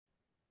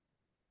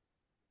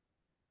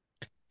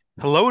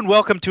Hello and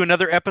welcome to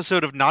another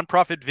episode of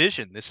Nonprofit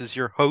Vision. This is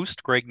your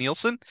host, Greg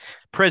Nielsen,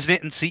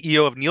 President and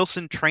CEO of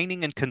Nielsen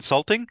Training and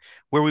Consulting,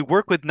 where we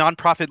work with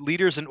nonprofit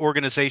leaders and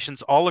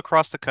organizations all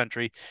across the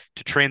country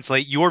to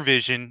translate your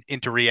vision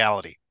into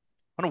reality.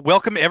 I want to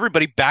welcome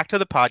everybody back to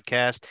the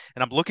podcast,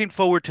 and I'm looking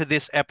forward to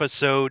this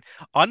episode.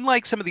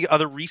 Unlike some of the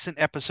other recent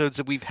episodes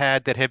that we've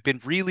had that have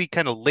been really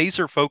kind of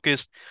laser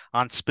focused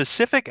on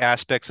specific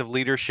aspects of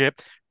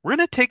leadership, we're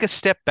going to take a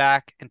step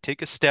back and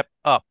take a step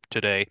up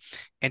today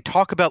and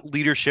talk about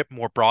leadership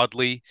more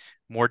broadly,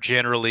 more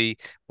generally.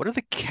 What are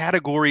the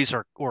categories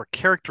or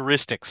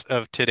characteristics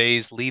of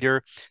today's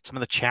leader? Some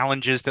of the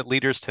challenges that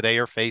leaders today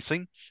are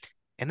facing.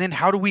 And then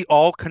how do we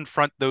all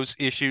confront those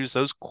issues,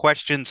 those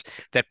questions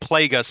that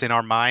plague us in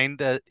our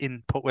mind,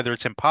 in whether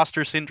it's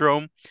imposter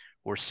syndrome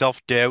or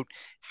self-doubt?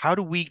 How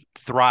do we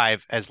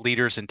thrive as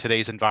leaders in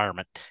today's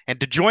environment? And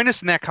to join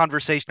us in that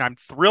conversation, I'm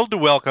thrilled to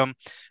welcome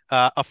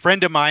a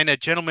friend of mine, a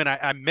gentleman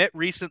I met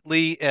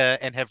recently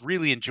and have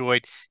really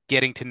enjoyed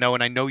getting to know,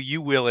 and I know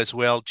you will as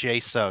well, Jay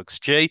Suggs.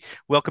 Jay,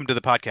 welcome to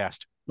the podcast.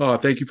 Oh,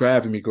 thank you for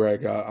having me,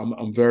 Greg.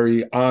 I'm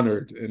very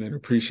honored and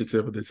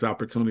appreciative of this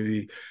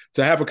opportunity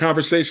to have a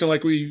conversation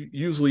like we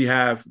usually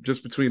have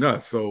just between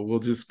us. So we'll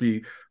just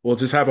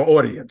have an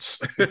audience,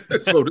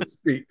 so to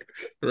speak.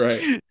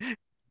 Right.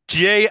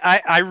 Jay,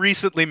 I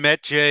recently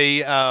met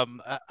Jay on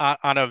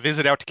a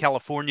visit out to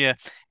California,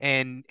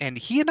 and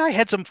he and I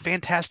had some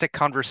fantastic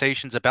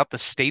conversations about the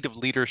state of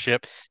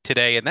leadership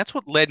today, and that's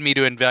what led me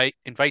to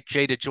invite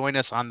Jay to join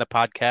us on the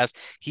podcast.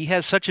 He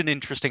has such an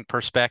interesting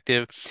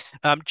perspective.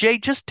 Jay,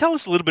 just tell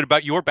us a little bit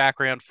about your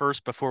background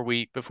first before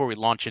we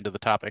launch into the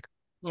topic.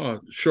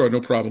 Oh, sure,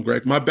 no problem,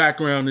 Greg. My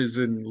background is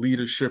in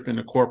leadership in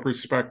the corporate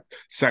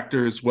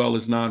sector as well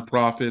as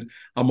nonprofit.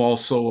 I'm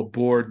also a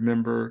board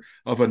member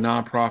of a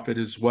nonprofit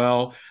as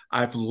well.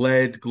 I've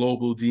led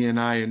global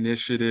D&I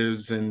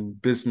initiatives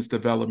and business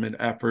development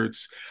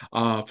efforts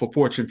for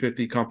Fortune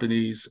 50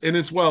 companies, and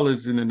as well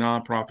as in the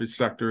nonprofit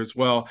sector as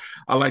well.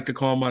 I like to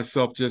call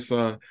myself just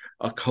a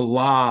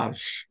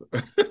collage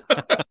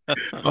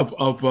of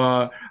of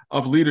uh,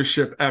 of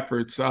leadership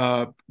efforts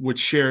with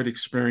shared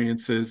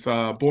experiences.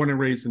 Born and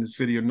raised in the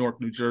city of Newark,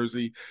 New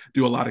Jersey,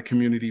 do a lot of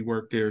community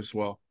work there as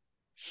well.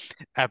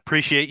 I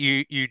appreciate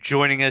you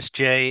joining us,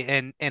 Jay,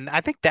 and I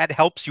think that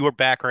helps your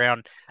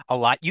background a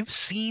lot. You've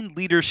seen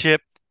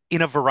leadership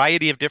in a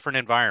variety of different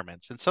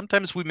environments, and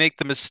sometimes we make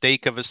the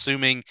mistake of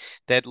assuming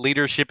that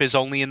leadership is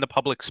only in the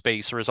public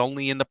space or is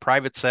only in the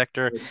private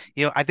sector.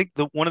 I think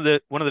the one of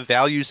the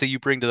values that you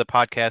bring to the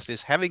podcast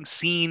is having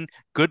seen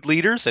good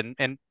leaders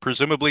and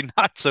presumably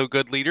not so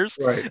good leaders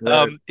Right,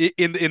 right.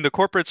 in the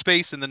corporate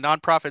space, in the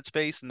nonprofit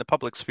space, in the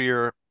public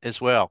sphere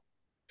as well.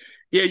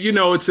 Yeah,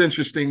 it's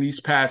interesting.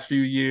 These past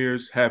few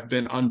years have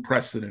been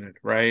unprecedented,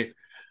 right?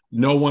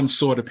 No one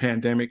saw the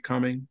pandemic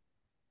coming,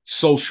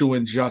 social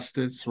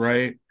injustice,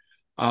 right?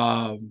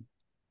 Um,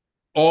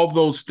 all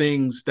those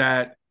things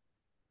that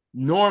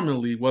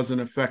normally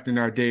wasn't affecting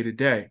our day to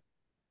day.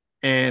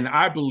 And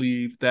I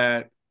believe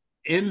that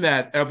in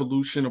that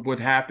evolution of what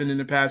happened in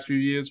the past few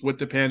years with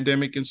the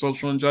pandemic and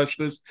social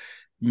injustice,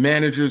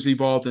 managers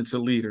evolved into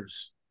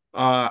leaders.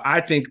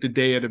 I think the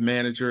day of the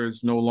manager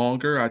is no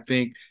longer. I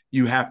think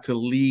you have to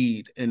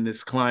lead in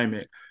this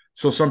climate.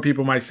 So some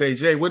people might say,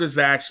 Jay, what does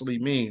that actually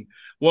mean?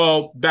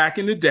 Well, back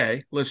in the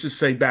day, let's just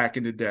say back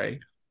in the day,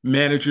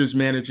 managers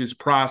manages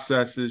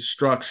processes,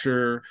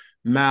 structure,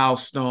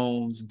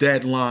 milestones,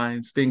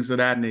 deadlines, things of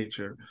that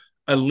nature.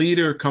 A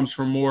leader comes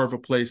from more of a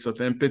place of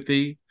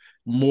empathy,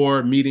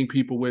 more meeting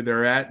people where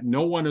they're at.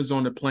 No one is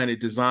on the planet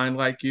designed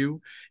like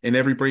you, and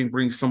everyone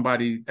brings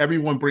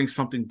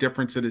something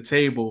different to the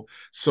table.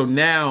 So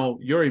now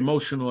your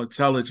emotional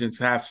intelligence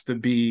has to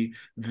be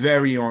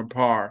very on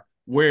par,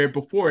 where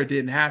before it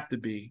didn't have to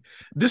be.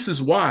 This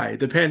is why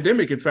the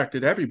pandemic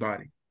affected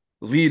everybody,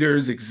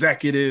 leaders,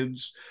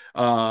 executives,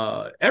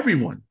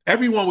 everyone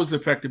was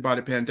affected by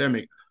the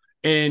pandemic.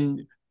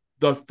 And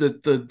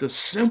the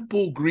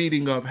simple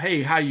greeting of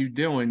 "Hey, how you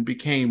doing?"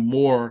 became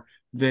more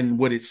than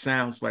what it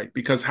sounds like,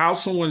 because how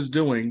someone's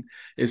doing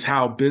is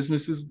how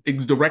businesses,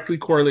 it's directly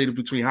correlated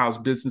between how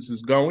business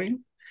is going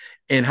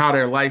and how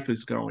their life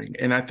is going.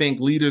 And I think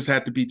leaders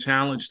had to be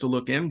challenged to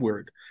look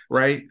inward,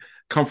 right?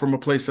 Come from a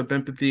place of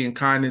empathy and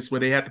kindness where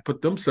they had to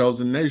put themselves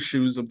in their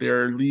shoes of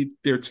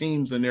their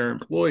teams and their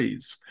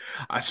employees.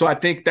 So I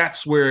think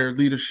that's where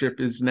leadership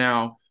is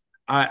now.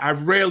 I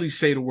rarely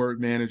say the word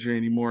manager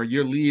anymore.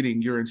 You're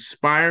leading, you're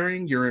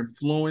inspiring, you're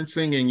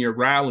influencing, and you're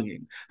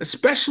rallying,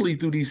 especially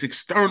through these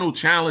external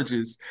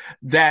challenges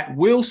that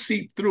will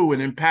seep through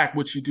and impact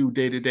what you do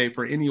day to day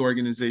for any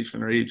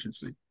organization or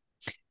agency.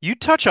 You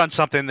touch on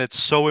something that's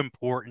so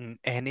important,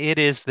 and it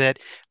is that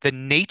the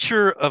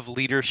nature of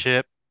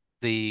leadership,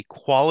 the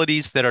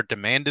qualities that are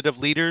demanded of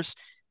leaders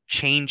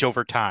change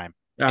over time.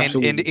 And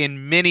Absolutely.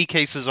 in many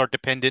cases are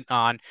dependent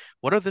on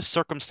what are the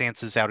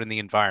circumstances out in the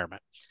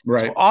environment. So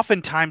Right.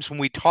 oftentimes when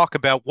we talk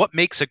about what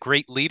makes a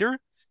great leader,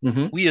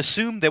 Mm-hmm. we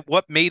assume that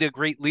what made a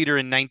great leader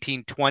in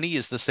 1920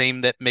 is the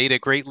same that made a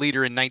great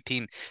leader in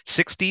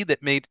 1960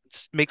 that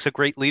makes a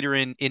great leader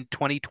in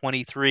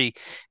 2023.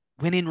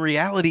 when in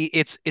reality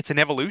it's an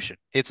evolution.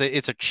 It's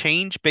a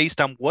change based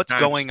on what's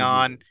going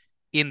on Absolutely.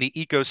 in the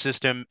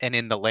ecosystem and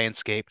in the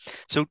landscape.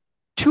 So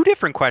two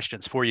different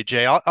questions for you,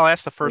 Jay. I'll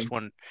ask the first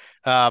one.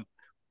 Uh,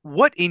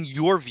 what in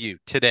your view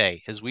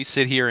today, as we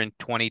sit here in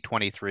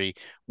 2023,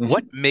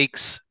 what Mhm.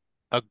 makes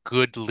a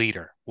good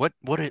leader? What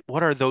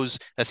are those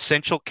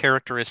essential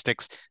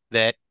characteristics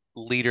that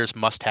leaders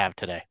must have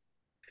today?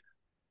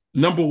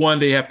 Number one,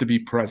 they have to be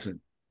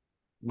present.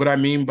 What I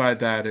mean by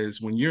that is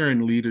when you're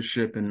in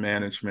leadership and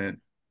management,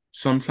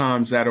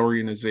 sometimes that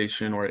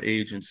organization or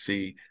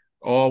agency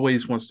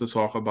always wants to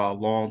talk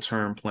about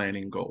long-term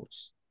planning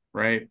goals,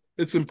 right?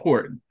 It's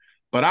important.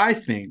 But I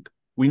think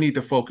we need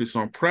to focus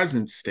on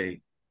present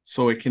state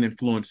so it can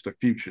influence the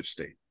future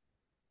state,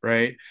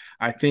 right?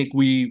 I think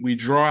we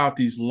draw out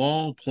these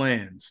long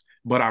plans,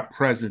 but our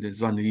present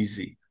is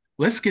uneasy.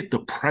 Let's get the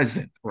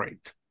present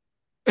right.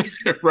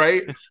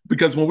 Right?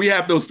 Because when we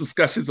have those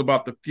discussions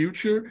about the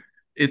future,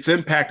 it's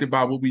impacted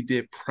by what we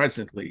did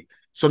presently.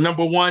 So,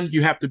 number one,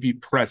 you have to be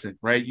present,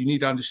 right? You need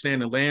to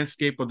understand the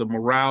landscape of the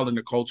morale and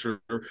the culture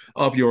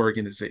of your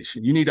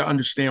organization. You need to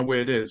understand where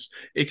it is.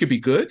 It could be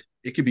good,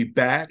 it could be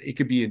bad, it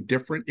could be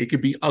indifferent, it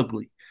could be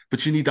ugly,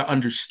 but you need to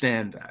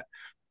understand that.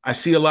 I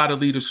see a lot of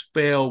leaders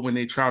fail when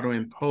they try to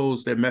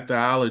impose their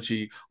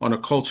methodology on a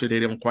culture they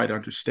don't quite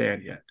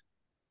understand yet,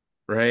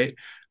 right?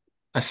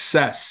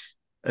 Assess,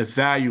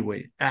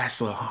 evaluate,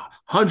 ask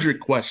 100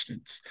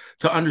 questions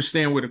to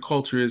understand where the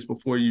culture is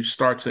before you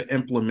start to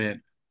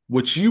implement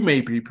what you may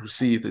be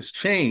perceived as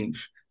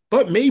change,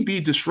 but may be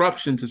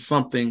disruption to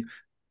something.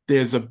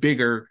 There's a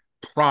bigger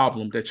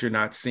problem that you're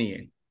not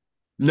seeing.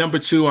 Number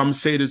two, I'm going to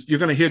say this, you're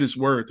going to hear this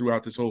word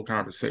throughout this whole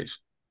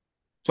conversation: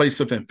 place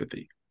of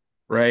empathy,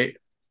 right?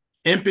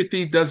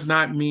 Empathy does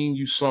not mean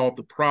you solve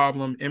the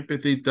problem.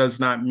 Empathy does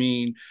not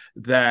mean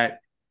that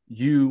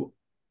you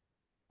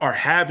are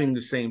having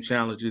the same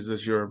challenges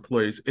as your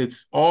employees.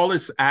 It's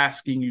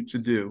asking you to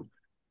do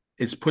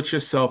is put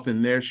yourself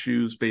in their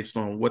shoes based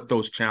on what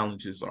those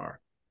challenges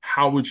are.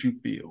 How would you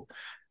feel?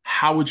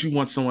 How would you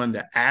want someone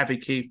to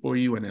advocate for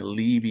you and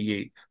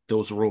alleviate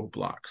those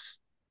roadblocks?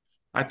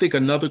 I think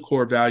another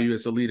core value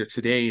as a leader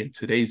today in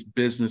today's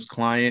business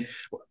climate,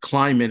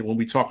 when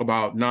we talk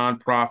about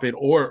nonprofit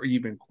or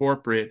even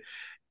corporate,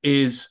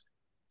 is,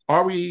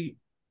 are we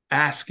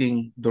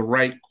asking the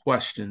right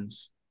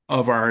questions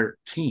of our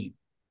team?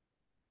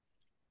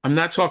 I'm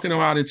not talking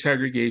about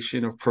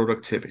interrogation of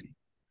productivity.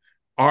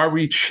 Are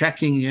we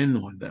checking in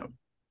on them?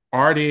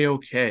 Are they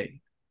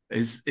okay?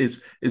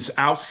 Is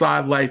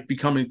outside life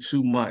becoming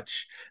too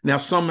much? Now,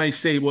 some may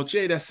say, well,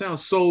 Jay, that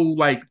sounds so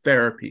like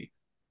therapy.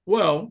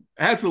 Well,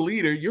 as a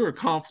leader, you're a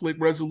conflict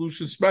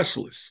resolution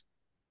specialist,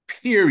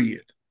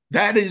 period.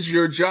 That is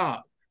your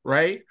job,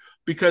 right?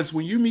 Because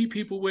when you meet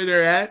people where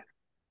they're at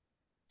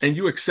and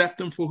you accept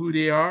them for who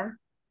they are,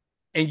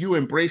 and you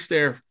embrace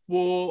their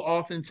full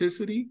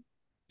authenticity,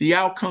 the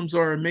outcomes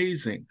are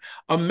amazing.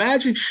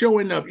 Imagine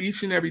showing up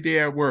each and every day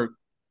at work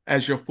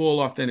as your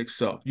full authentic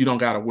self. You don't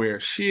got to wear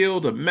a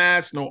shield, a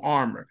mask, no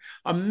armor.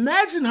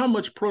 Imagine how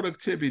much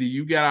productivity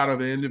you get out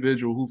of an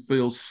individual who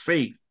feels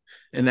safe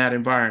in that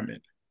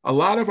environment. A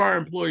lot of our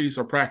employees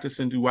are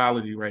practicing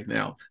duality right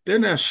now. They're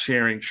not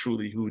sharing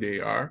truly who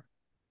they are.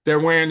 They're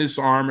wearing this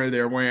armor,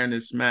 they're wearing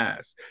this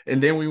mask.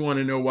 And then we want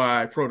to know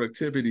why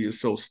productivity is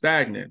so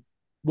stagnant.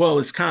 Well,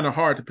 it's kind of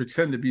hard to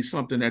pretend to be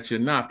something that you're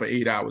not for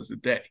 8 hours a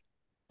day.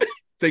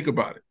 Think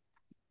about it.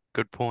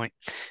 Good point.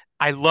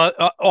 I love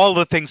all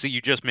the things that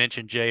you just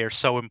mentioned, Jay, are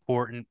so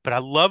important, but I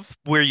love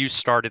where you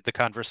started the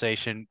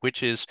conversation,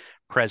 which is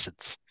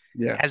presence.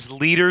 Yeah, As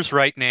leaders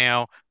right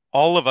now,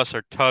 all of us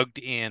are tugged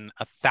in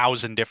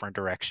 1,000 different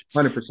directions.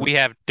 100%. We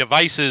have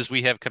devices,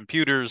 we have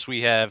computers,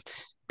 we have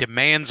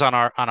demands on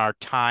our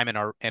time and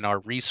our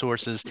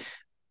resources.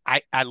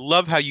 I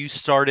love how you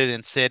started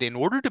and said, in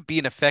order to be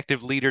an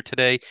effective leader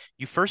today,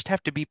 you first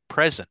have to be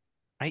present,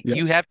 right? Yes.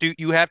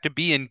 You have to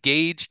be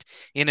engaged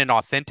in an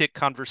authentic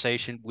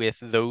conversation with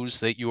those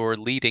that you're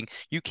leading.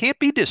 You can't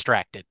be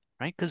distracted,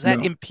 right? Because that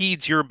No.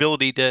 impedes your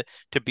ability to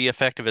be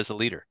effective as a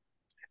leader.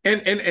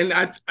 And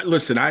I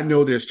listen, I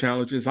know there's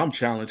challenges. I'm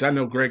challenged. I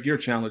know, Greg, you're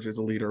challenged as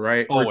a leader,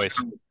 right? Or Always.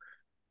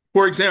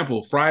 for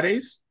example,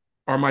 Fridays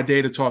are my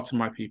day to talk to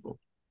my people.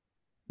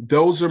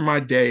 Those are my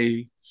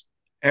days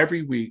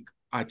every week.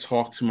 I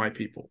talk to my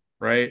people,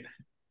 right?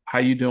 How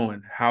you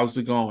doing? How's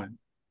it going?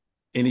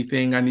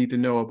 Anything I need to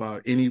know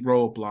about, any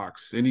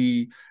roadblocks,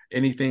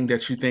 anything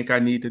that you think I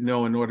need to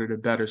know in order to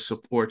better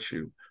support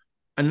you.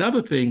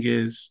 Another thing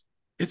is,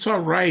 it's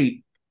all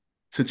right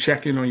to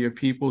check in on your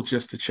people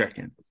just to check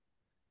in.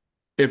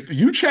 If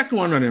you check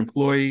on an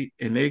employee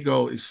and they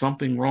go, is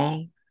something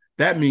wrong?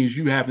 That means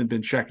you haven't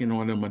been checking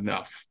on them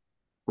enough,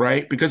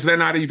 right? Because they're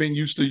not even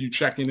used to you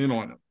checking in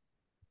on them,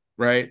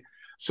 right?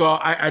 So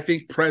I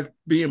think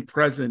being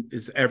present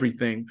is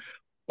everything.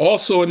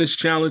 Also, in this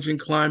challenging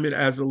climate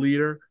as a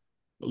leader,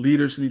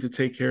 leaders need to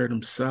take care of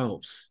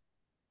themselves.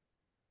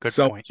 Good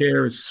Self point.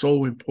 care is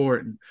so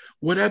important,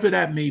 whatever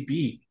that may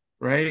be,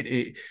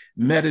 right?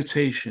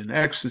 Meditation,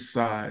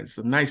 exercise,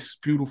 a nice,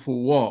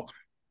 beautiful walk.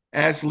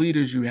 As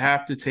leaders, you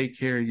have to take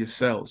care of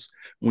yourselves.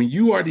 When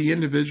you are the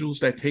individuals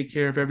that take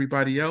care of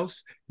everybody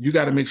else, you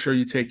got to make sure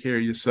you take care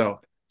of yourself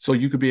so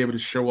you could be able to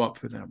show up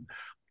for them.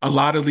 A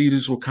lot of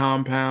leaders will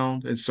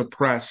compound and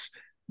suppress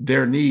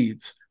their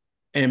needs.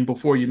 And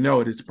before you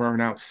know it, it's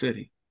burnout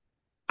city.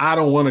 I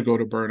don't want to go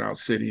to burnout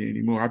city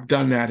anymore. I've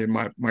done that in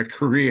my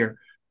career.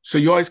 So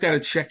you always got to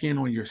check in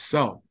on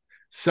yourself,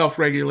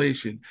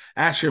 self-regulation.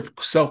 Ask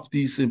yourself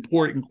these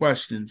important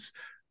questions.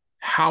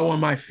 How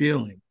am I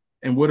feeling?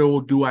 And what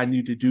do I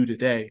need to do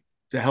today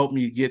to help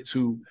me get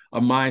to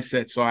a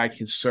mindset so I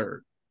can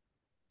serve?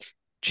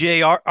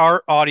 Jay,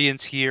 our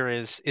audience here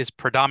is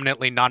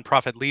predominantly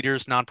nonprofit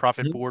leaders,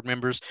 nonprofit Mm-hmm. board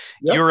members.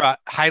 Yep. You're a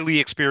highly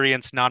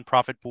experienced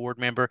nonprofit board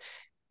member.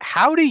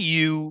 How do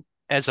you,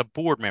 as a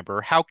board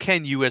member, how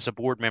can you, as a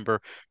board member,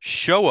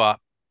 show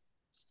up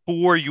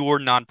for your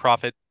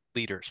nonprofit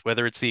leaders,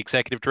 whether it's the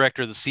executive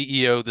director, the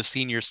CEO, the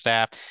senior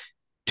staff,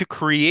 to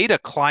create a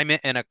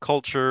climate and a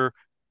culture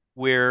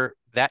where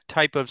that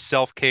type of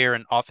self-care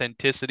and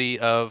authenticity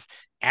of,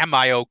 am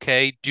I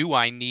okay? Do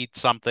I need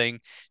something?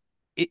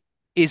 It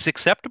is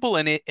acceptable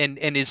and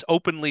is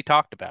openly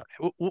talked about.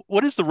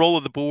 What is the role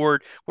of the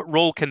board? What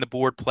role can the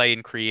board play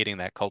in creating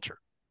that culture?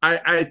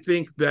 I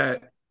think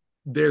that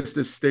there's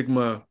this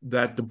stigma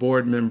that the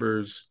board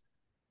members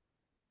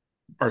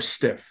are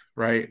stiff,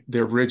 right?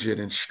 They're rigid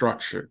and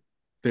structured.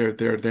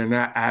 They're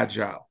not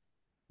agile.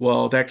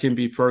 Well, that can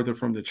be further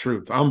from the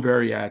truth. I'm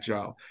very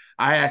agile.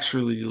 I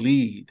actually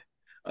lead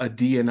a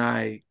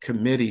D&I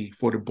committee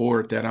for the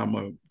board that I'm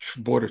a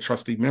board of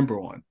trustee member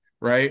on,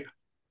 right?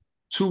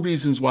 Two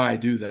reasons why I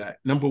do that.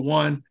 Number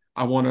one,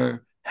 I want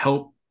to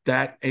help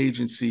that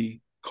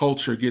agency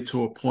culture get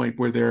to a point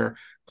where they're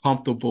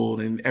comfortable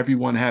and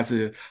everyone has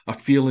a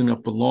feeling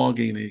of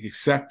belonging and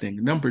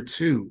accepting. Number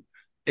two,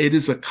 it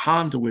is a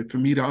conduit for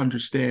me to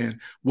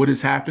understand what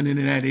is happening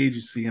in that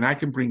agency. And I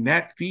can bring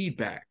that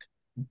feedback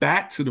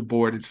back to the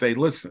board and say,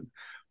 listen,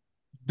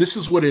 this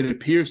is what it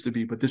appears to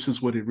be, but this is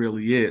what it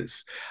really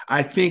is.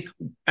 I think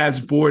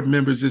as board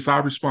members, it's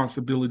our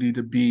responsibility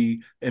to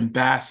be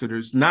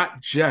ambassadors,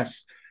 not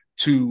just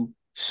to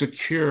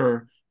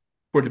secure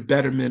for the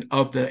betterment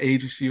of the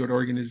agency or the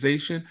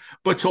organization,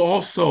 but to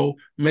also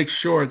make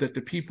sure that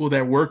the people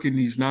that work in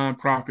these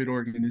nonprofit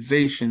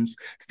organizations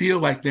feel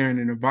like they're in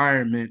an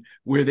environment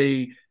where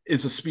they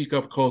is a speak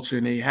up culture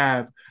and they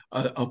have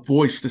a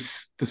voice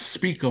to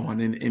speak on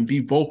and be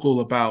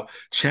vocal about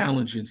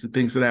challenges and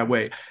things of that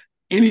way.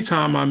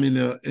 Anytime I'm in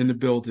the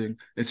building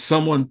and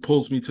someone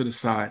pulls me to the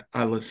side,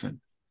 I listen.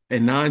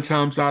 And 9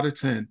 times out of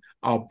 10,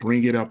 I'll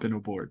bring it up in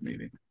a board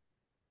meeting.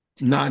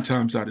 9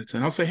 times out of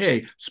 10, I'll say,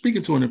 "Hey,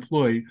 speaking to an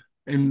employee,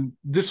 and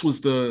this was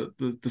the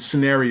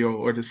scenario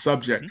or the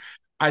subject. Mhm.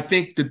 I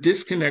think the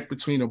disconnect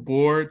between a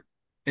board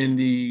and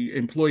the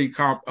employee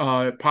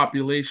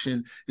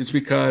population is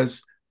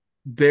because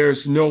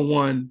there's no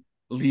one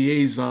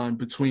liaison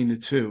between the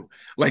two.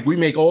 Like we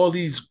make all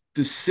these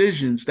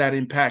decisions that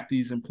impact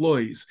these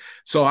employees.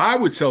 So I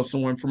would tell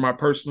someone from my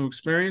personal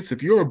experience,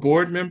 if you're a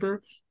board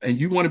member and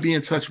you want to be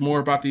in touch more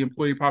about the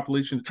employee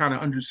population to kind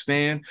of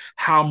understand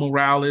how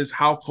morale is,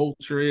 how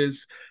culture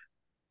is,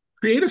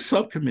 create a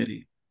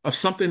subcommittee of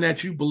something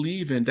that you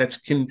believe in that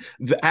can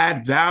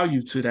add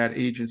value to that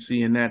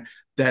agency and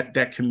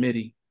that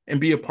committee and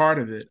be a part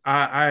of it.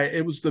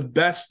 It was the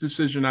best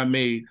decision I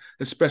made,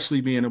 especially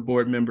being a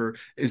board member,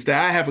 is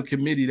that I have a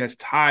committee that's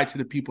tied to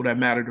the people that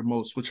matter the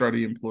most, which are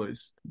the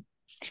employees.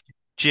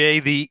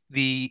 Jay,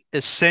 the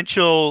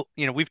essential,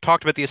 we've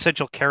talked about the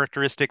essential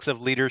characteristics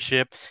of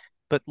leadership,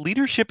 but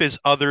leadership is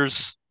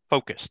others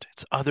focused.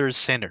 It's others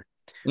centered.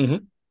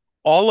 Mm-hmm.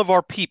 All of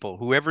our people,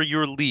 whoever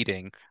you're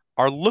leading,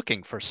 are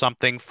looking for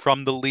something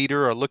from the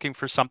leader or looking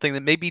for something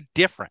that may be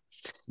different.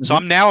 So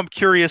Mm-hmm. I'm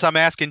curious, I'm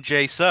asking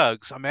Jay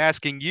Suggs, I'm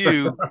asking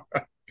you,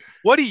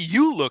 what do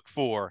you look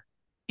for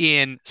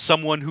in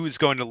someone who's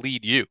going to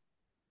lead you?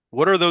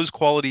 What are those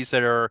qualities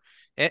that are,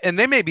 and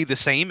they may be the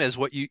same as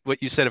what you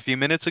said a few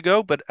minutes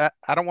ago, but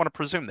I don't want to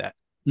presume that.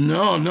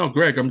 No, no,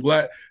 Greg, I'm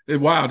glad.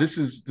 Wow, this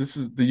is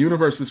the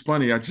universe is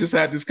funny. I just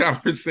had this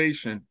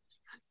conversation.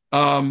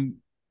 Um,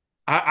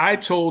 I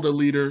told a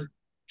leader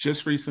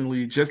just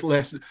recently, just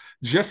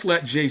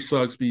let Jay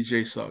Suggs be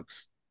Jay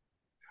Suggs.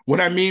 What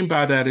I mean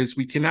by that is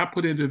we cannot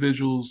put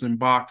individuals in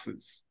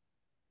boxes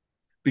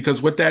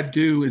because what that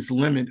do is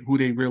limit who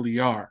they really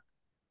are.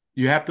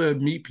 You have to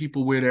meet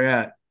people where they're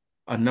at.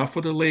 Enough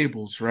of the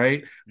labels,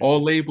 right? Mhm.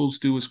 All labels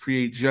do is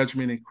create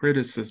judgment and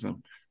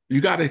criticism. You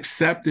got to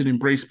accept and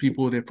embrace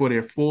people for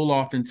their full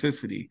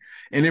authenticity.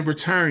 And in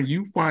return,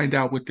 you find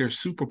out what their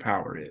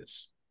superpower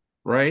is,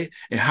 right?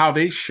 And how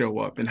they show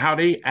up and how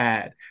they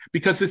add,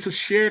 because it's a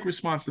shared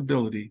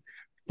responsibility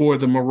for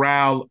the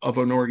morale of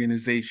an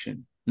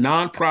organization,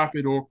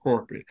 nonprofit or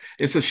corporate.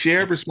 It's a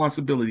shared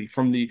responsibility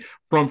from the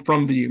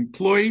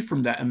employee,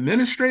 from the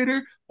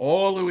administrator,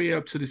 all the way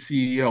up to the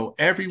CEO.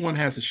 Everyone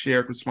has a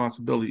shared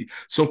responsibility.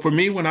 So for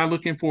me, when I'm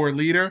looking for a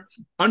leader,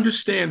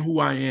 understand who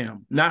I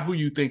am, not who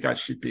you think I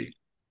should be.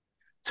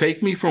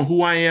 Take me from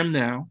who I am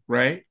now,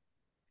 right?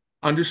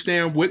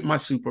 Understand what my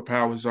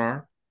superpowers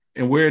are,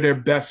 and where they're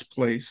best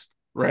placed,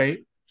 right?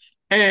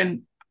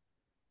 And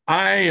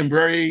I am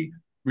very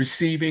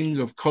receiving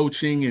of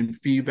coaching and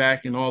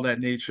feedback and all that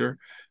nature.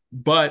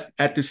 But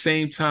at the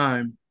same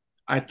time,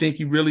 I think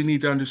you really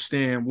need to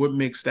understand what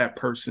makes that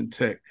person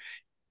tick.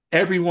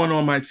 Everyone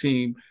on my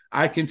team,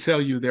 I can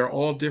tell you they're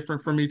all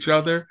different from each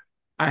other.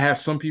 I have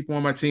some people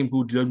on my team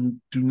who do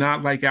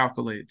not like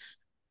accolades.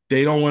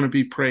 They don't want to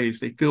be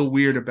praised. They feel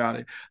weird about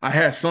it. I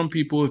have some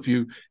people, if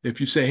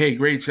you say, "Hey,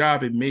 great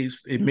job," it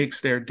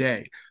makes their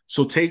day.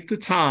 So take the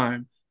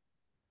time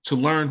to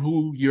learn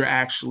who you're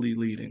actually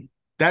leading.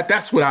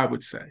 That's what I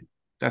would say.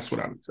 That's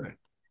what I would say.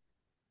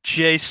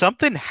 Jay,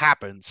 something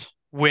happens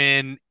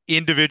when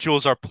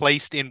individuals are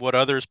placed in what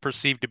others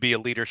perceive to be a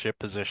leadership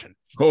position.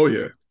 Oh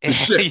yeah, the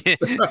shift,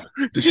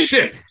 the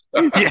shift,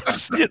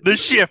 Yes, the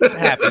shift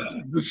happens.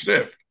 the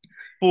shift.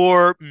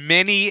 For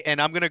many,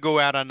 and I'm going to go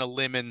out on a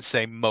limb and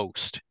say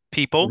most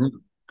people,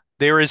 Mhm.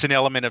 there is an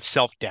element of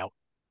self-doubt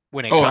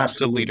when it Oh, comes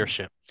to absolutely,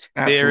 leadership.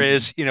 There absolutely.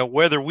 is,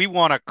 whether we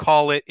want to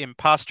call it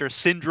imposter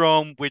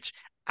syndrome, which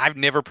I've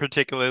never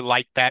particularly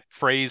liked that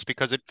phrase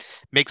because it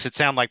makes it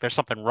sound like there's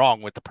something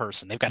wrong with the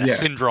person. They've got a Yeah,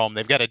 syndrome,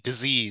 they've got a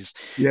disease.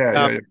 yeah, yeah,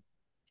 Um, yeah.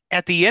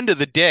 at the end of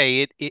the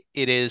day, it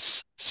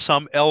is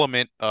some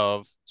element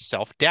of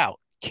self-doubt.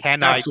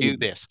 Can I do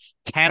Absolutely, this?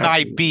 Can I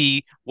absolutely,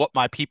 be what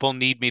my people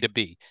need me to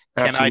be?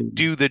 Can I absolutely.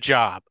 do the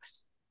job?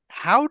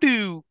 How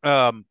do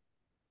um,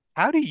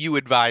 how do you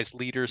advise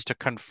leaders to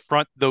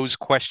confront those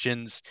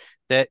questions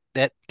that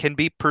can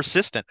be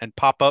persistent and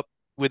pop up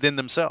within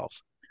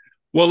themselves?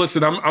 Well,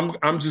 listen,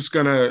 I'm just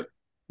gonna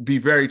be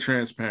very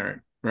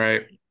transparent,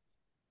 right?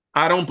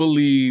 I don't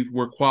believe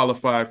we're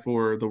qualified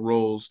for the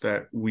roles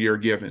that we are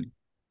given.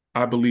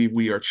 I believe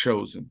we are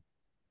chosen.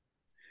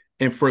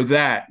 And for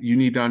that, you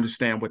need to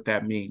understand what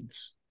that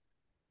means.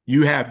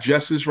 You have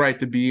just as right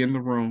to be in the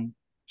room,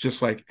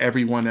 just like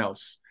everyone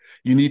else.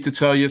 You need to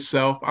tell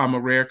yourself, I'm a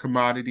rare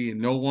commodity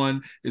and no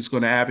one is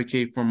going to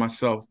advocate for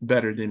myself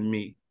better than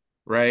me,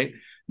 right?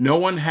 No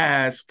one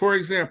has, for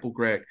example,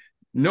 Greg,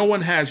 no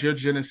one has your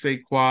je ne sais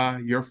quoi,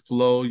 your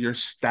flow, your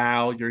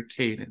style, your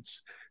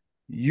cadence.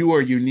 You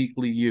are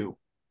uniquely you.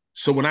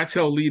 So when I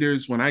tell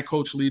leaders, when I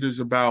coach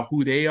leaders about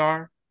who they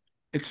are,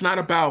 it's not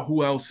about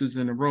who else is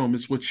in the room,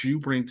 it's what you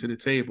bring to the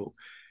table.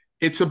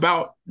 It's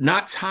about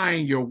not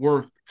tying your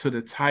worth to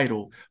the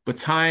title,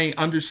 but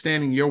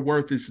understanding your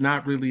worth is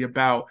not really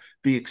about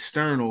the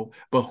external,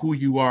 but who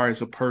you are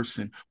as a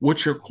person,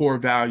 what your core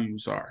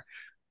values are.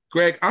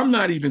 Greg, I'm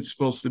not even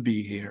supposed to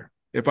be here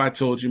if I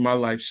told you my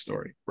life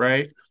story,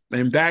 right?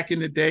 And back in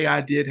the day, I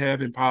did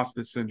have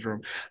imposter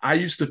syndrome. I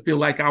used to feel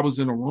like I was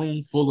in a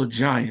room full of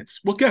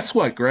giants. Well, guess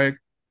what, Greg?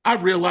 I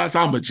realized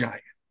I'm a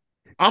giant.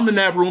 I'm in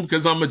that room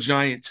because I'm a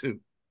giant too,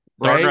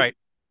 Darn right? right.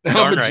 I'm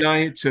Darn a right.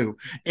 giant too.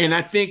 And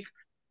I think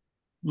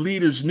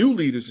leaders, new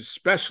leaders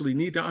especially,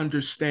 need to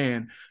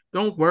understand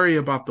don't worry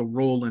about the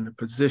role and the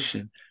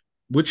position.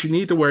 What you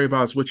need to worry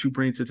about is what you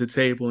bring to the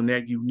table and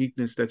that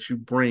uniqueness that you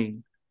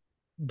bring.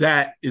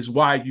 That is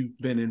why you've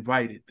been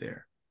invited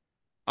there.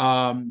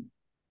 Um,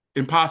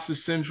 Imposter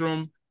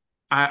syndrome,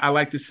 I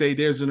like to say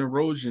there's an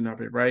erosion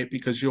of it, right?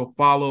 Because you'll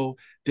follow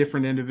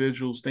different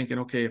individuals thinking,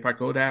 okay, if I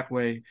go that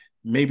way,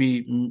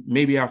 maybe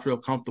I'll feel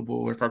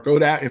comfortable. If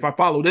I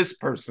follow this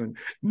person,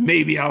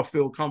 maybe I'll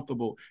feel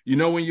comfortable. You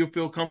know when you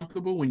feel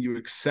comfortable? When you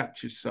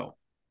accept yourself.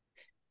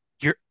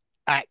 You're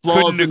I couldn't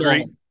Flaws and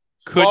agree. all.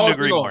 Couldn't Flaws and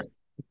agree more. all.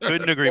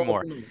 Couldn't agree Flaws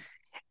more. and all.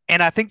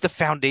 And I think the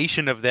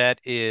foundation of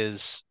that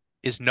is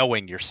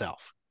knowing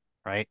yourself,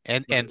 right?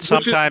 And Right. Which is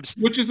sometimes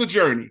which is a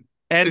journey.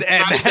 and It's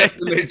and not a that,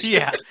 destination.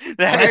 yeah,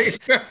 that Right?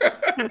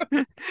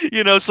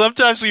 is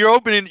sometimes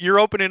you're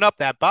opening up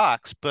that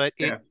box, but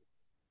Yeah.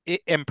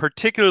 and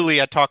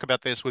particularly I talk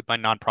about this with my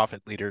nonprofit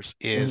leaders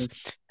is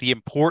Mhm. the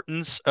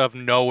importance of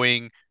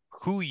knowing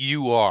who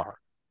you are.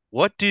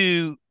 What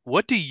do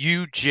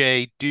you,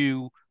 Jay,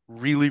 do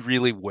really,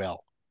 really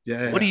well?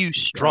 What do Yeah. you Yes.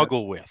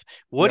 struggle with?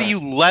 What do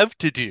Yes. you love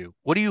to do?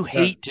 What do you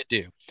hate Yes. to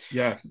do?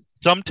 Yes.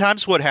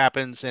 Sometimes what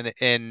happens,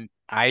 and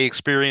I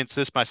experience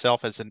this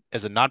myself as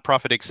a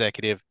nonprofit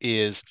executive,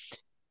 is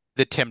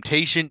the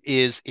temptation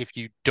is if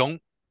you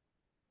don't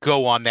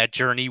go on that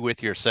journey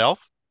with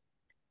yourself,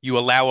 you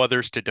allow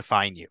others to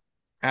define you.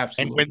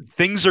 And when Absolutely.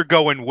 things are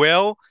going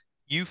well,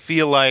 you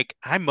feel like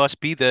I must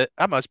be the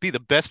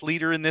best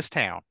leader in this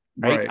town,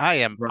 right?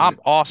 Right. I'm Right.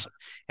 awesome.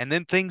 And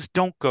then things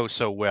don't go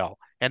so well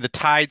and the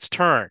tides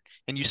turn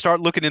and you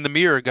start looking in the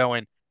mirror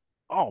going,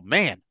 "Oh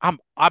man, I'm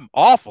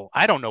awful.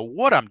 I don't know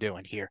what I'm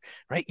doing here."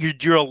 Right?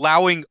 You're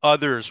allowing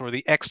others or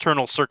the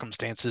external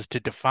circumstances to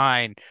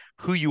define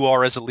who you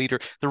are as a leader.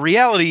 The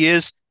reality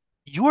is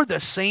you're the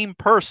same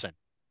person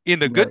in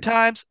the good Right.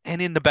 times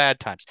and in the bad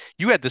times.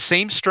 You had the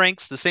same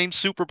strengths, the same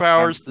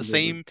superpowers, the Absolutely.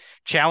 same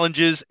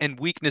challenges and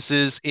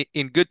weaknesses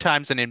in good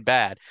times and in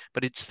bad.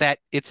 But it's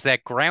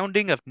that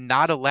grounding of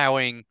not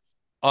allowing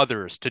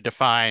others to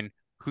define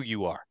who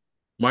you are.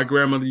 My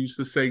grandmother used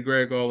to say,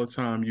 Greg, all the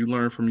time, you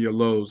learn from your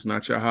lows,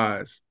 not your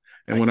highs.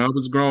 And Right? when I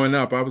was growing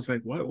up, I was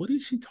like, what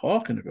is she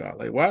talking about?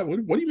 Like, what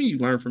do you mean you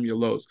learn from your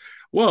lows?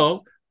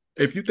 Well,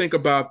 if you think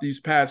about these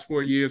past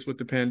 4 years with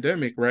the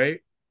pandemic, right?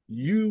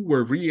 You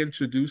were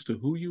reintroduced to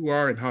who you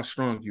are and how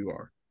strong you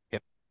are,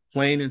 Yep.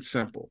 plain and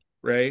simple,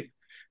 right?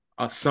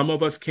 Some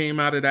of us came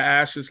out of the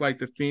ashes like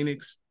the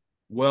phoenix,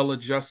 well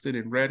adjusted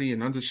and ready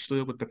and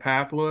understood what the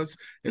path was.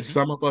 And Hmm.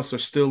 some of us are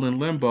still in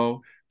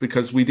limbo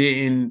because we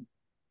didn't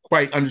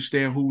quite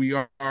understand who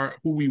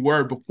we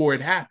were before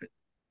it happened,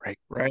 Right.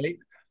 right?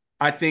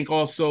 I think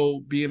also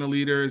being a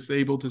leader is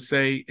able to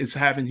say is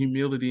having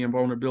humility and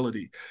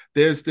vulnerability.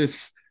 There's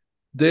this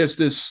there's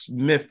this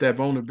myth that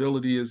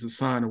vulnerability is a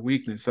sign of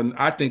weakness. And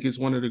I think it's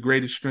one of the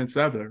greatest strengths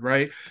ever,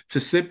 right? To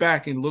sit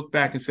back and look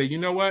back and say, you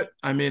know what?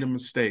 I made a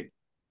mistake,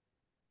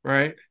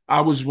 right?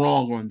 I was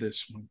wrong on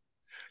this one.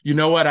 You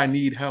know what? I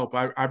need help.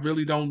 I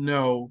really don't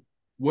know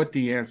what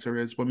the answer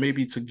is, but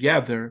maybe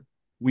together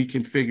we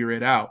can figure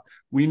it out.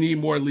 We need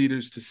more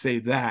leaders to say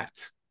that.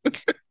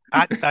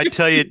 I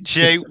tell you,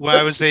 Jay, when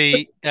I was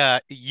a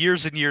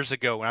years and years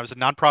ago, when I was a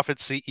nonprofit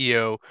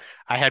CEO,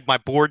 I had my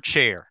board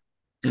chair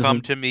come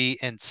Mm-hmm. to me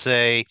and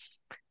say,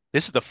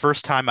 "This is the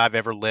first time I've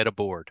ever led a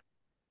board,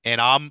 and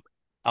I'm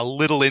a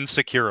little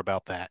insecure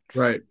about that.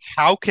 Right,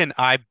 How can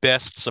I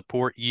best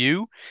support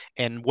you?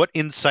 And what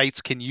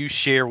insights can you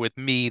share with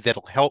me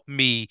that'll help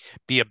me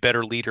be a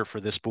better leader for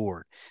this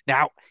board?"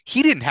 Now,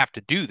 he didn't have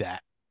to do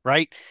that,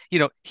 right?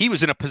 He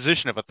was in a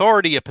position of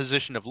authority, a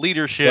position of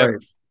leadership.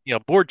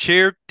 right, Board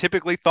chair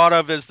typically thought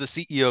of as the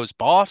CEO's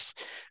boss.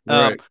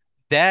 Um, right,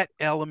 that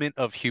element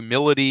of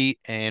humility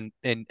and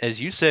as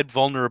you said,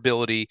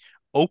 vulnerability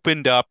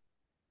opened up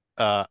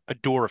a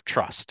door of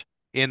trust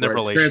in the right.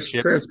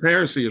 relationship,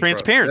 Transparency of trust. Yeah,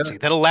 transparency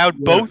that allowed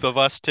yeah. both of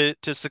us to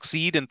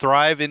succeed and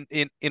thrive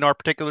in our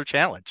particular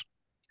challenge.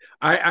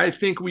 I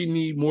think we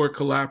need more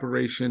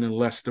collaboration and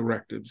less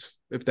directives,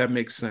 if that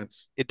makes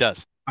sense. It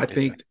does. I It does.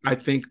 think I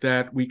think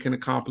that we can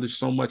accomplish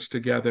so much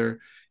together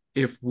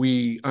if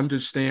we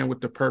understand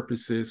what the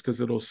purpose is, because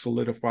it'll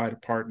solidify the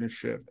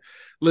partnership.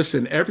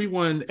 Listen, every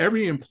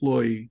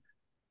employee,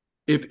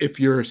 if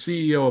you're a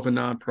CEO of a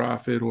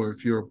nonprofit or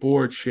if you're a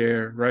board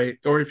chair, right,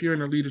 or if you're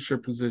in a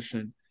leadership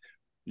position,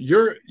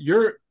 you're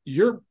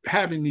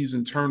having these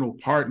internal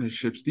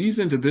partnerships. These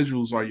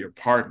individuals are your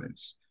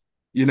partners.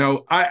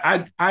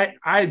 I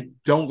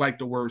don't like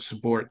the word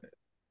subordinate,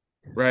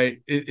 right?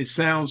 It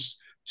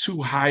sounds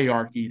too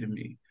hierarchy to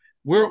me.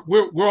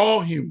 We're all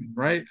human,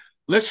 right?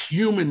 Let's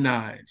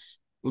humanize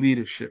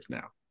leadership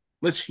now.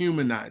 Let's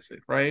humanize it,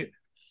 right?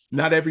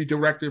 Not every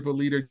directive a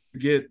leader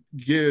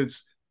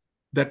gives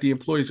that the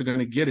employees are going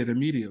to get it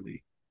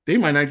immediately. They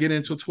might not get it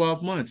until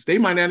 12 months. They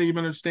might not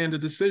even understand the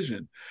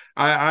decision.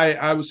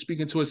 I was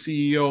speaking to a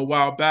CEO a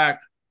while back,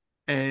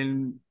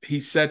 and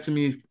he said to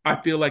me, I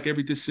feel like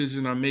every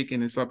decision I'm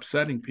making is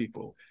upsetting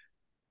people.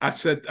 I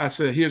said,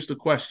 here's the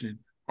question.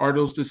 Are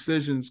those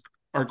decisions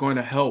are going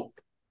to help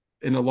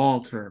in the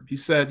long term? He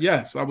said,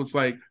 yes. I was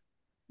like,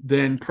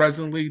 then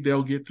presently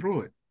they'll get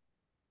through it.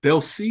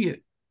 They'll see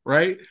it,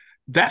 right?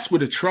 That's where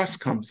the trust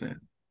comes in,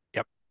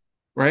 Yep.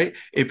 right?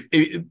 If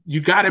you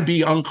got to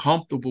be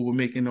uncomfortable with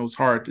making those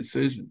hard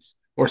decisions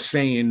or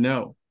saying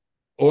no,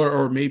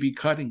 or maybe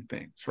cutting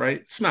things, right?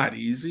 It's not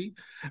easy.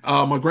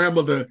 My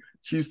grandmother,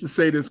 she used to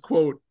say this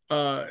quote.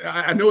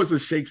 I know it's a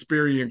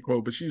Shakespearean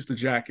quote, but she used to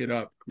jack it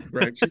up,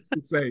 right? She used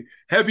to say,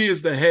 "Heavy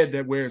is the head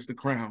that wears the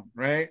crown,"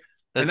 right?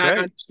 And That's I right.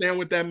 understand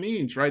what that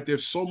means, right?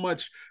 There's so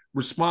much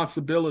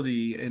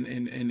responsibility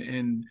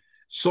and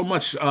so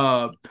much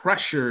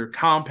pressure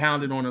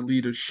compounded on a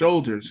leader's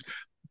shoulders,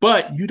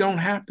 but you don't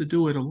have to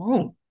do it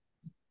alone,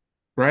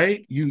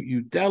 right?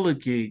 You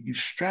delegate, you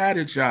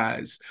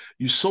strategize,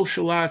 you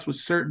socialize with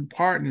certain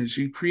partners,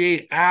 you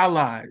create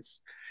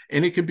allies,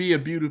 and it can be a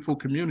beautiful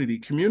community.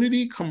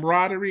 Community,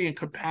 camaraderie, and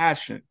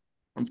compassion.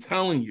 I'm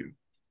telling you,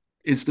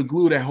 it's the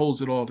glue that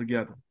holds it all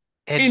together.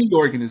 And Any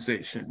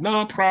organization,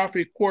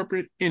 nonprofit,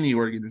 corporate, any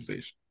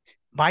organization.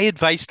 my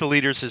advice to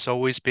leaders has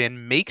always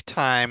been make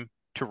time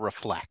to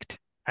reflect.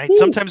 Right? Woo,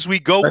 Sometimes we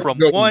go that's a from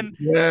good one. one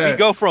we Yeah,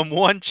 go from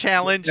one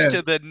challenge yeah,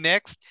 to the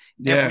next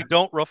and yeah, we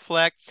don't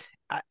reflect.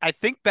 I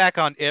think back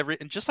on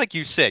and just like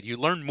you said, you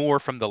learn more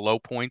from the low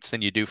points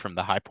than you do from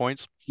the high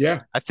points.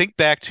 yeah, I think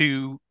back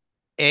to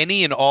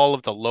any and all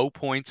of the low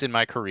points in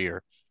my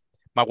career.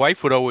 My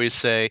wife would always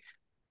say,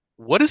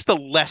 "What is the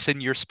lesson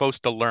you're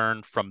supposed to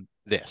learn from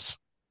this?"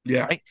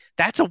 yeah. Right?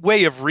 That's a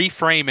way of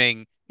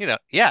reframing,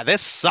 yeah,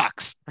 this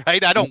sucks,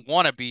 right? I don't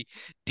want to be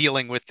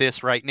dealing with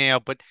this right now,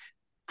 but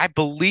I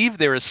believe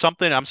there is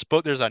something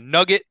there's a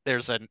nugget,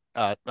 there's a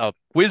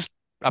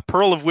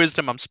pearl of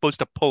wisdom I'm supposed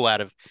to pull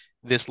out of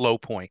this low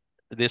point,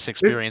 this It,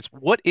 experience.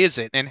 What is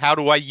it, and how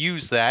do I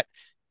use that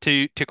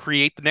to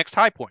create the next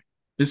high point?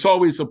 it's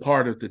always a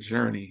part of the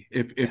journey.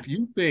 If Yeah, if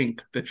you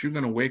think that you're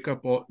going to wake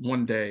up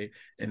one day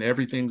and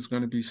everything's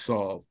going to be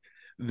solved,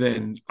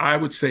 then I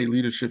would say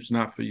leadership's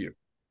not for you,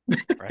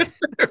 right.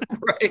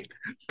 right?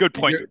 Good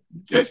point.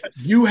 You're,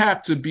 you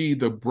have to be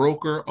the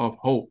broker of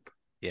hope,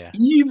 Yeah,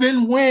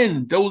 even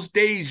when those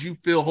days you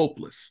feel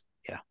hopeless,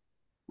 yeah.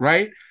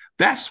 right?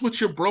 That's what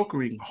you're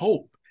brokering: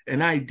 hope,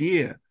 an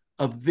idea,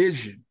 a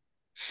vision.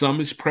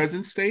 Some is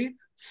present state,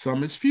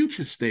 some is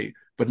future state,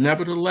 but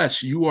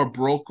nevertheless, you are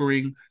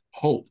brokering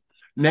hope.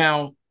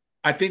 Now,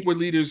 I think where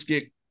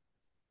the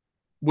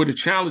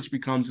challenge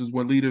becomes is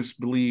when leaders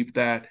believe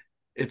that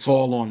it's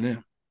all on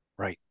them,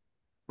 Right.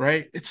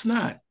 right? It's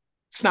not.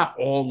 It's not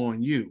all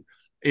on you.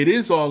 It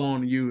is all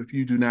on you if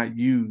you do not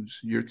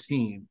use your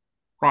team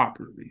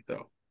properly,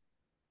 though,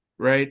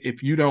 right?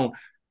 If you don't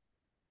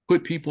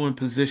put people in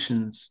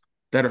positions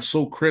that are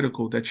so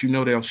critical that you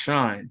know they'll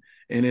shine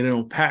and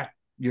it'll impact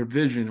your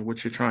vision and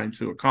what you're trying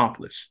to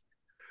accomplish.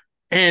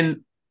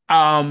 And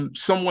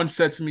someone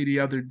said to me the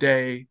other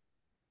day,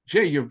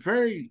 Jay, you're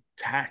very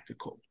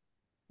tactical,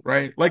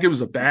 right? Like it was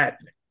a bad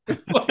thing.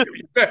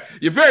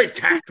 You're very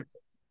tactical.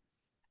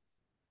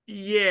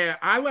 Yeah,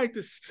 I like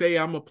to say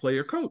I'm a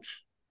player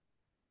coach.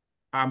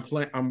 I'm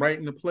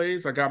writing the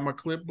plays. I got my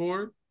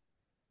clipboard,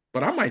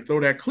 but I might throw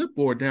that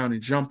clipboard down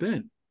and jump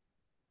in,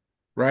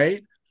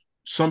 right?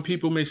 Some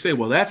people may say,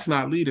 well, that's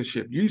not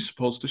leadership. You're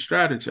supposed to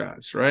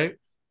strategize, right?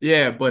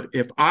 Yeah, but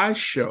if I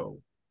show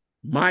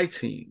my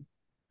team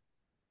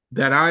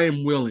that I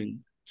am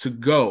willing to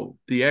go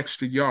the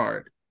extra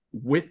yard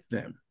with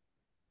them,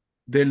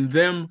 then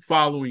them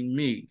following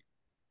me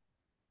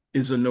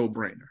is a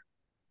no-brainer.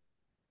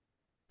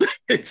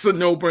 It's a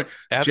no-brainer. Jay,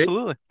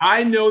 Absolutely.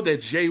 I know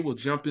that Jay will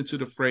jump into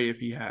the fray if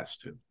he has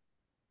to,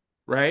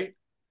 right?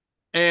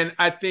 And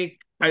I think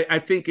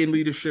in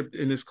leadership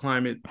in this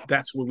climate,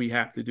 that's what we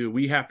have to do.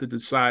 We have to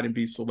decide and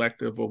be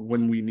selective of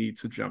when we need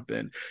to jump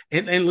in.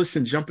 And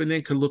listen, jumping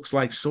in could look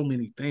like so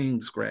many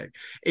things, Greg.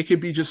 It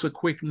could be just a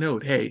quick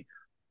note. Hey,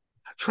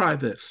 try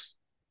this.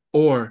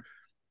 Or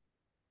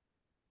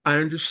I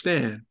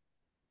understand,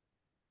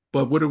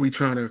 but what are we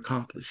trying to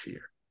accomplish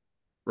here?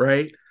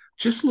 Right?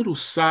 Just little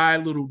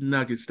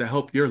nuggets to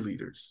help your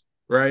leaders,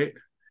 right?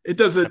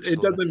 It Absolutely.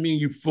 doesn't mean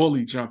you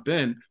fully jump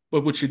in,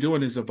 but what you're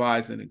doing is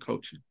advising and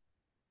coaching.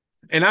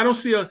 And I don't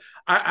see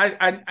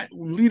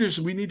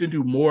leaders. We need to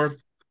do more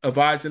of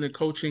advising and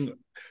coaching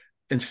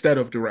instead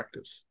of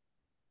directives.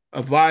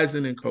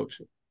 Advising and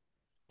coaching,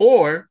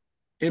 or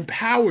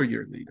empower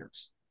your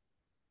leaders.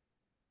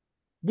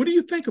 What do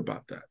you think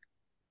about that?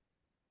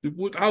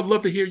 I'd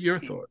love to hear your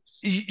thoughts.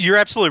 You're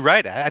absolutely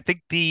right. I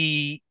think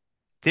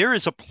there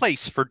is a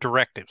place for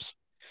directives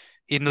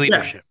in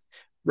leadership, Yes,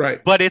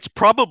 right. but it's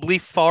probably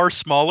far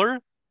smaller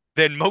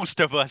than most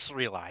of us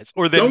realize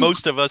or than Don't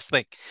most of us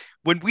think.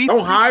 When we don't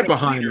think hide of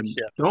behind them.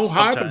 leadership, Don't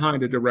hide sometimes,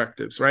 behind the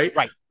directives, right?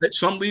 right? That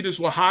some leaders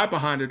will hide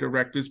behind the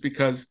directives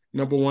because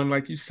number one,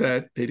 like you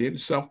said, they didn't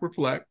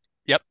self-reflect,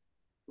 Yep.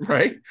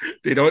 right?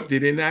 They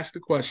didn't ask the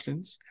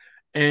questions,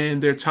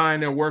 and they're tying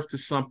their worth to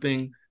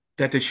something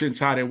that they shouldn't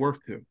tie their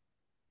worth to,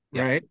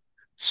 Yep. right?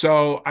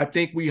 So I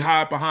think we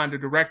hide behind the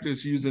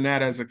directors using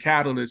that as a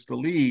catalyst to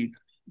lead,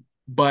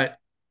 but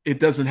it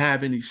doesn't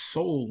have any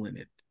soul in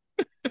it.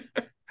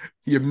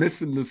 You're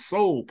missing the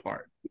soul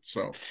part.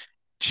 So,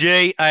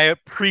 Jay, I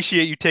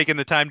appreciate you taking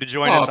the time to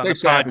join oh, us on the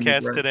thanks for having me,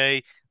 podcast Greg.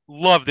 today.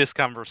 Love this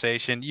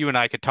conversation. You and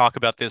I could talk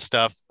about this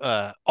stuff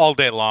all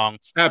day long.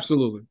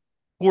 Absolutely.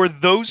 For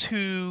those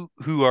who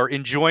are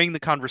enjoying the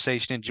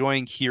conversation,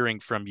 enjoying hearing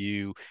from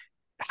you,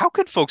 how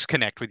could folks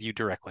connect with you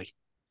directly?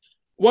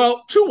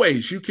 Well, two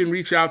ways. You can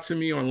reach out to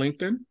me on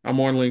LinkedIn. I'm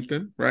on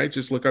LinkedIn, right?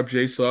 Just look up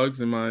Jay Suggs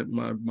and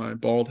my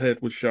bald head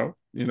would show.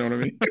 You know what I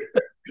mean?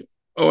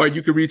 Or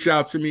you can reach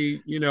out to me,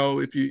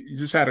 if you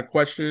just had a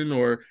question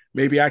or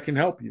maybe I can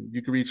help you.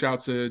 You can reach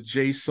out to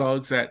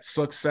jsuggs at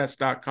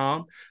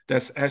success.com.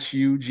 That's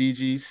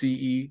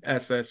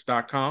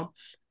suggcess.com.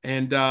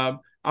 And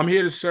I'm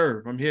here to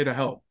serve. I'm here to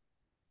help.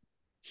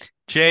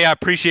 Jay, I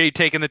appreciate you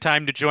taking the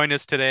time to join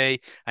us today.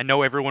 I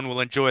know everyone will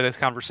enjoy this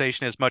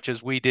conversation as much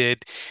as we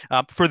did.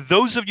 For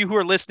those of you who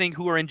are listening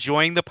who are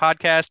enjoying the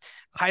podcast,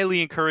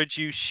 highly encourage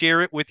you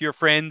share it with your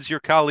friends, your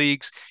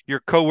colleagues, your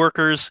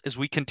coworkers as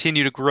we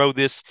continue to grow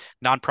this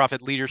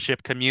nonprofit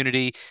leadership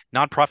community.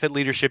 Nonprofit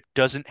leadership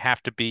doesn't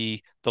have to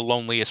be the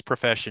loneliest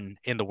profession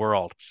in the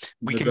world.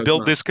 We It can does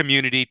build not. this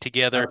community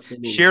together.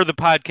 Absolutely. Share the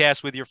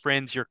podcast with your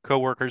friends, your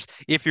coworkers.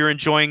 If you're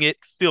enjoying it,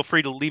 feel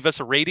free to leave us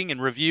a rating and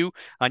review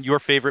on your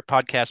favorite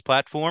podcast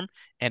platform.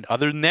 And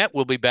other than that,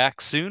 we'll be back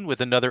soon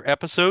with another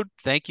episode.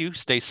 Thank you.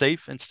 Stay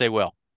safe and stay well.